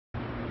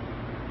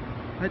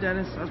Hi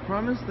Dennis, as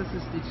promised, this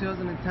is the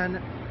 2010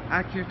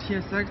 Acura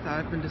TSX that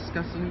I've been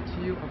discussing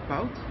to you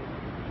about.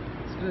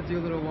 Just going to do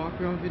a little walk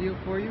around video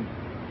for you.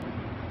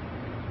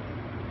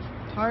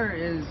 Tire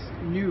is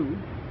new.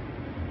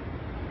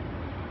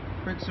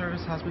 Brake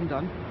service has been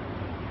done.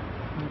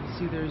 You can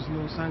see there's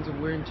no signs of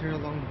wear and tear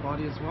along the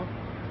body as well.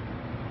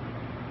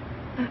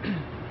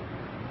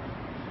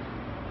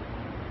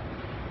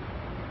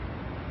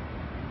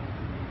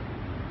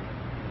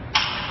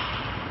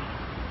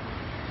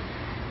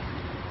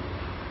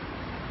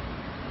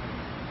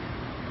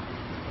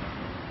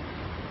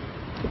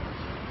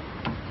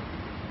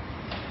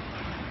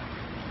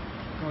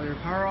 All your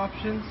power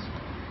options,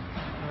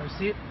 power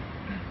seat,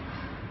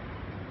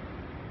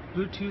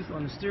 Bluetooth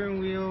on the steering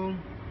wheel,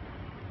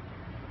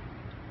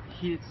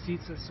 heated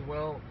seats as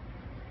well,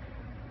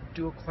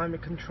 dual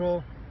climate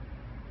control,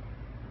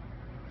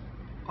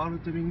 auto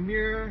dimming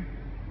mirror,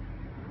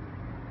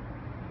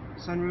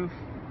 sunroof.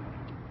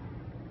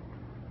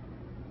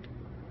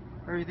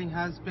 Everything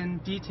has been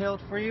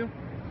detailed for you.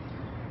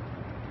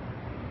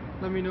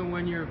 Let me know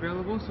when you're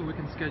available so we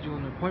can schedule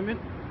an appointment.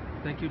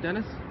 Thank you,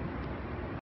 Dennis.